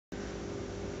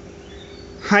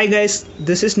Hi guys,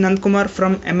 this is Nandkumar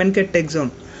from Mnk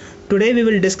Techzone. Today we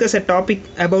will discuss a topic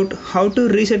about how to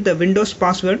reset the Windows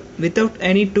password without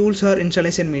any tools or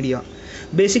installation media.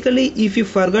 Basically, if you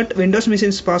forgot Windows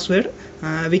machine's password,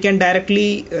 we can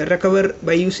directly recover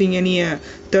by using any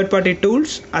third-party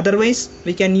tools. Otherwise,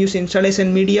 we can use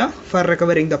installation media for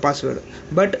recovering the password.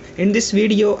 But in this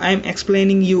video, I am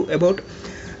explaining you about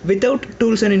without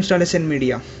tools and installation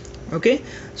media. Okay,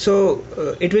 so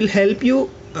it will help you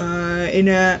in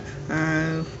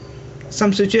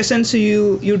some situations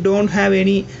you don't have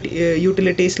any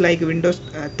utilities like Windows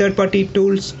third-party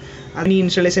tools, any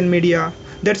installation media.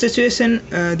 That situation,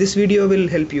 this video will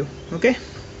help you. Okay,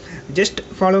 just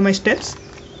follow my steps.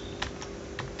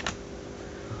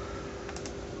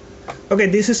 Okay,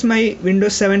 this is my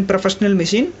Windows 7 professional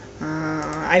machine.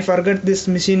 I forgot this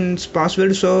machine's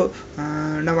password, so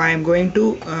now I am going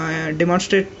to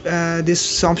demonstrate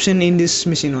this option in this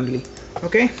machine only.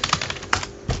 Okay,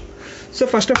 so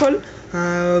first of all,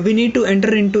 we need to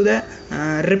enter into the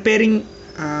repairing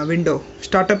window,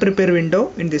 startup repair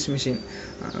window in this machine.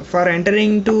 For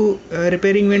entering to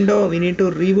repairing window, we need to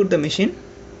reboot the machine.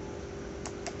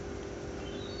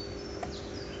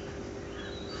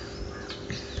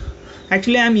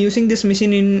 Actually, I am using this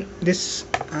machine in this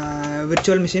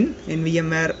virtual machine in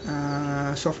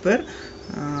VMware software.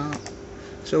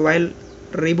 So while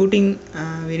rebooting,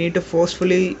 we need to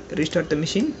forcefully restart the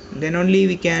machine. Then only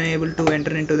we can able to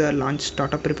enter into the launch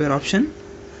startup repair option.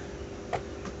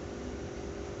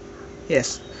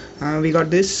 Yes, we got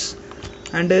this,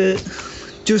 and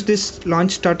choose this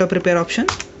launch startup repair option.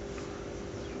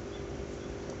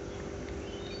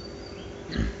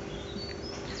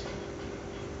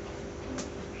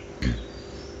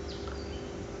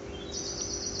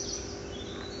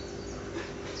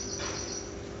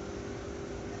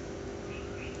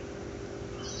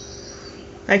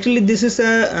 Actually, this is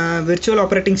a virtual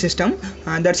operating system,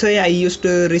 that's why I used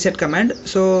reset command.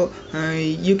 So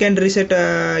you can reset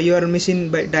your machine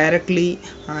by directly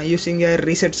using a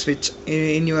reset switch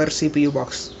in your CPU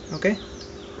box. Okay,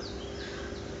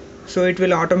 so it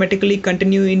will automatically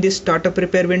continue in this startup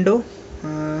repair window.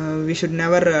 We should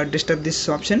never disturb this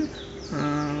option.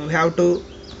 We have to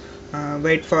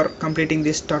wait for completing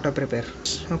this startup repair.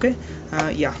 Okay,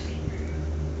 yeah.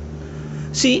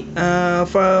 See,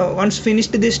 for once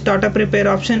finished this startup repair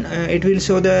option, it will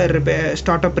show the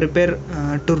startup repair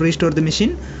to restore the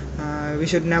machine. We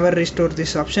should never restore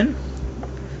this option,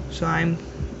 so I am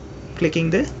clicking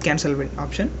the cancel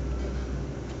option.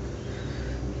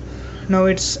 Now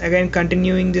it's again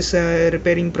continuing this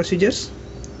repairing procedures.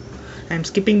 I am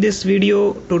skipping this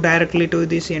video to directly to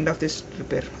this end of this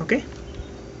repair. Okay.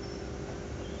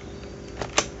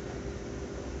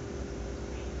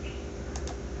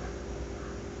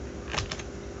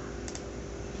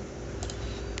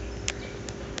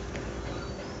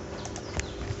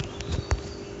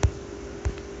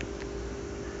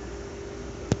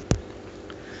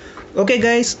 Okay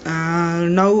guys,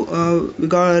 now we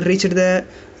got reached the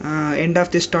end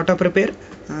of this startup repair.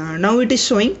 Now it is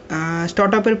showing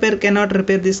startup repair cannot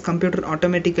repair this computer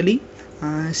automatically.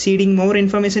 Seeding more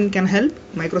information can help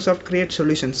Microsoft create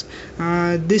solutions.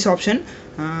 This option,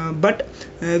 but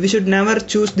we should never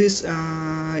choose this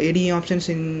any options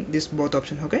in this both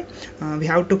option. Okay, we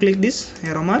have to click this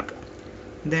arrow mark,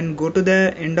 then go to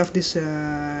the end of this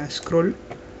scroll.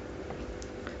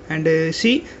 And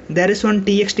see, there is one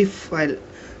txt file.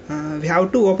 We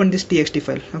have to open this txt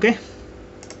file. Okay,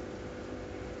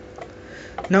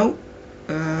 now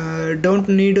don't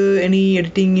need any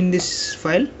editing in this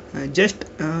file. Just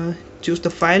choose the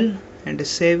file and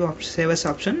save as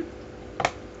option.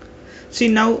 See,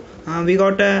 now we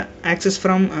got access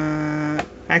from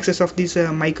access of this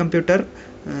my computer.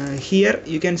 Here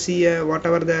you can see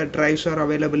whatever the drives are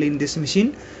available in this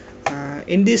machine.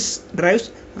 In this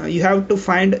drives, you have to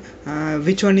find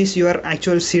which one is your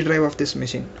actual C drive of this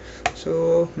machine.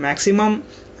 So maximum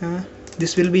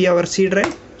this will be our C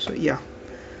drive. So yeah,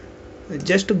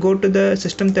 just go to the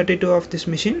system32 of this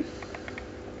machine,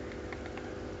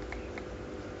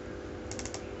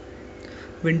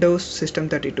 Windows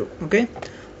system32. Okay,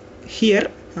 here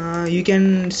you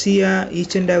can see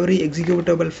each and every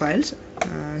executable files.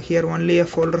 Here only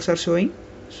folders are showing,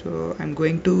 so I'm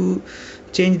going to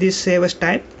change this save as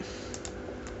type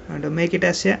and make it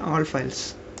as all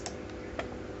files.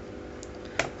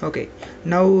 Okay,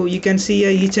 now you can see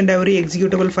each and every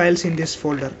executable files in this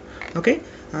folder. Okay,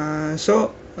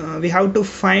 so we have to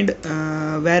find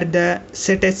where the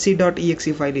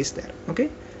setsc.exe file is there. Okay,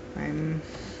 I'm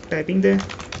typing the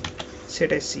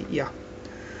setsc. Yeah,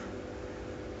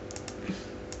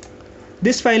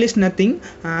 this file is nothing.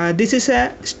 This is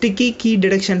a sticky key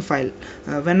detection file.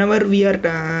 Whenever we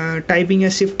are typing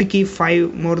a shift key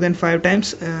more than 5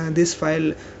 times, this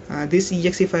file, this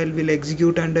exe file will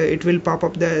execute, and it will pop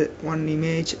up the one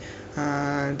image.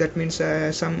 That means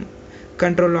some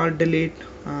control alt delete,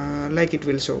 like it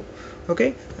will show.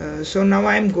 Okay, so now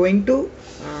I am going to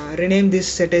rename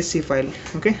this setsc file.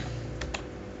 Okay,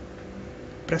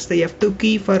 press the F2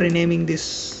 key for renaming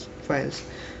these files,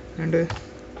 and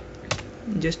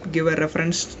just give a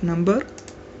reference number.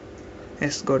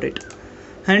 Yes, got it.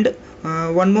 And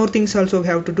one more things also we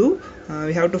have to do.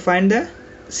 We have to find the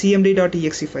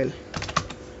cmd.exe file.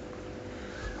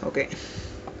 Okay,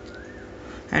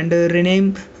 and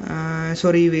rename,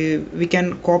 sorry, we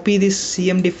can copy this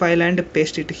cmd file and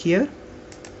paste it here.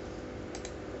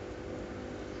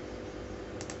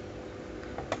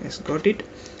 Yes, got it.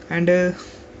 And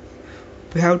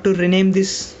we have to rename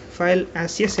this file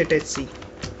as a setsc.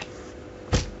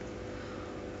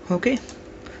 Okay,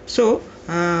 so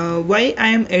why I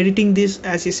am editing this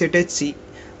as a setsc?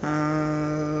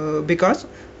 Because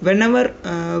whenever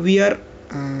we are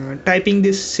typing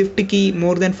this shift key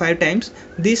more than 5 times,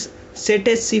 this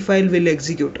setsc file will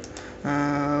execute.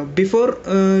 Before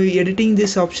editing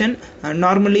this option,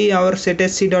 normally our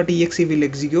setsc.exe will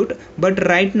execute, but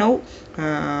right now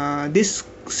this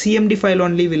cmd file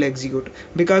only will execute,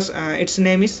 because its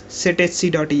name is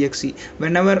setsc.exe.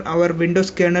 Whenever our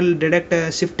Windows kernel detect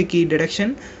a shift key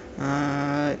detection,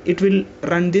 it will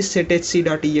run this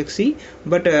setsc.exe,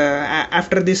 but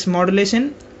after this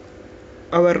modulation,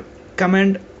 our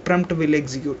command prompt will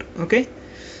execute. Okay,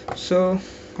 so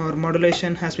our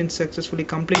modulation has been successfully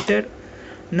completed.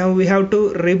 Now we have to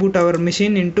reboot our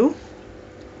machine into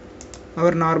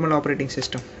our normal operating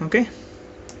system. Okay,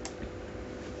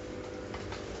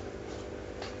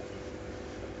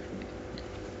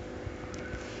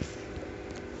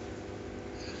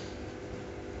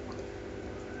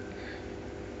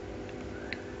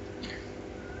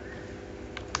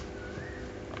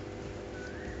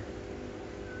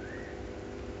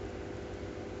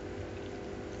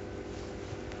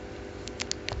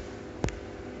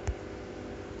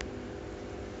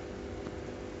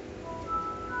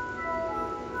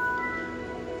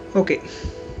 okay,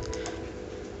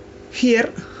 here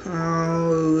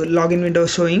login window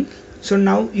showing. So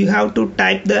now you have to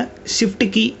type the shift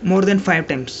key more than 5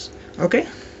 times. Okay,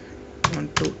 1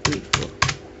 2 3 4.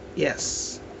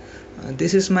 Yes,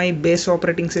 this is my base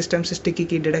operating system's sticky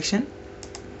key detection.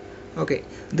 Okay,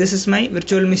 this is my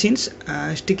virtual machine's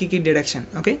sticky key detection.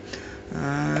 Okay,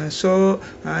 so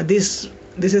this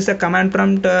is a command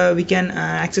prompt we can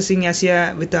accessing as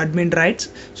a with admin rights.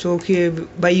 So here,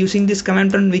 by using this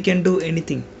command prompt, we can do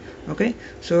anything. Okay,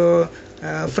 so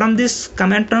from this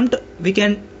command prompt we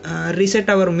can reset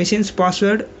our machine's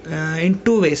password in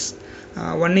 2 ways.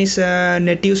 One is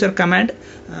net user command.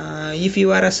 If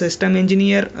you are a system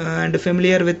engineer and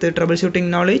familiar with the troubleshooting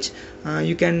knowledge,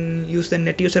 you can use the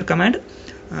net user command.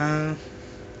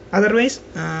 Otherwise,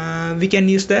 we can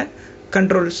use the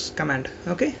controls command.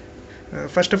 Okay,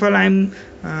 first of all, I am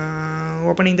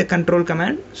opening the control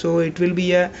command, so it will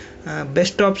be a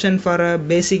best option for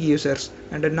basic users,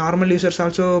 and normal users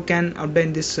also can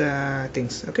obtain these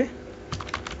things. Okay,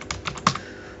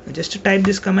 just type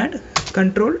this command: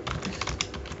 control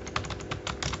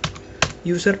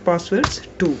user passwords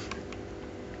 2,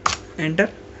 enter.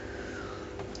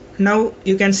 Now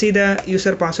you can see the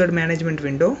user password management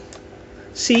window.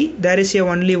 See, there is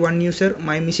only one user,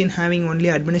 my machine having only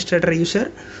administrator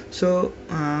user. So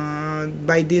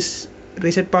by this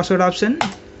reset password option,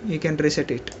 you can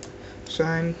reset it. So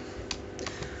I am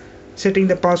setting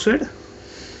the password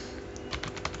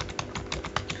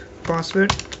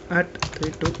at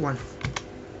 321.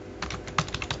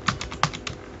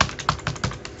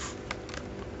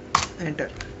 Enter.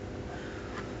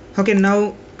 Okay,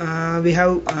 now we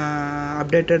have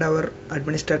updated our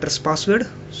administrator's password.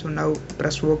 So now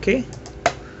press OK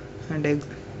and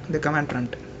the command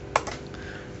prompt.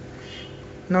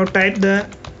 Now type the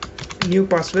new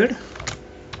password.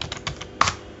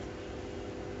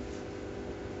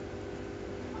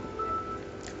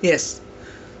 Yes.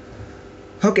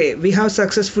 Okay, we have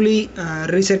successfully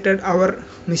resetted our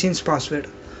machine's password.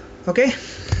 Okay.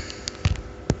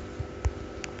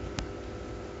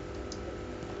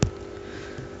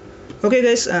 Okay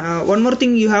guys, one more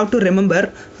thing you have to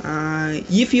remember,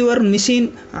 if your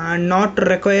machine not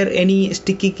require any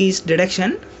sticky keys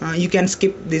detection, you can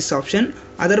skip this option.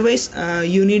 Otherwise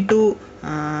you need to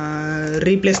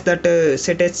replace that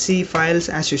setsc files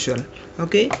as usual.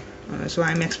 Okay, so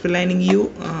I am explaining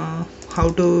you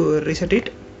how to reset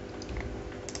it.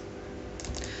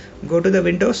 Go to the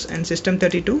Windows and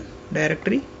System32,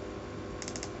 directory.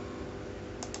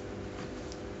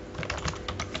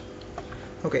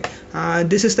 Okay,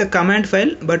 this is the command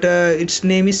file, but its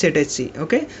name is sethc.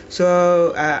 Okay,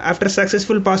 so after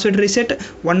successful password reset,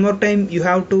 one more time you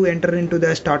have to enter into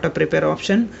the startup repair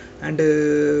option, and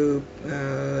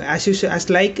as usual, as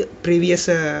like previous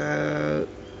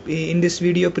in this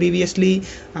video previously,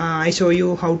 I show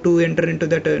you how to enter into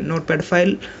that notepad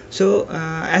file. So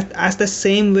as the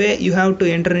same way, you have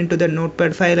to enter into the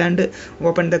notepad file and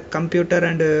open the computer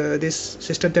and this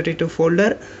system32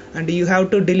 folder, and you have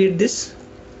to delete this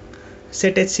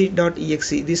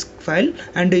sethc.exe, this file,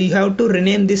 and you have to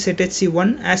rename this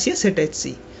sethc1 as a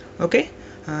sethc. Okay,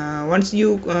 once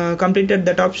you completed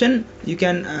that option, you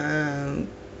can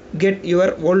get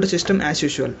your old system as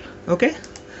usual. Okay.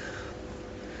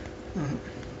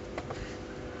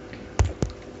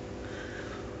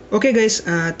 Okay guys,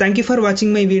 thank you for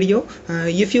watching my video.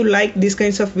 If you like these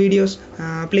kinds of videos,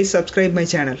 please subscribe my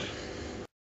channel.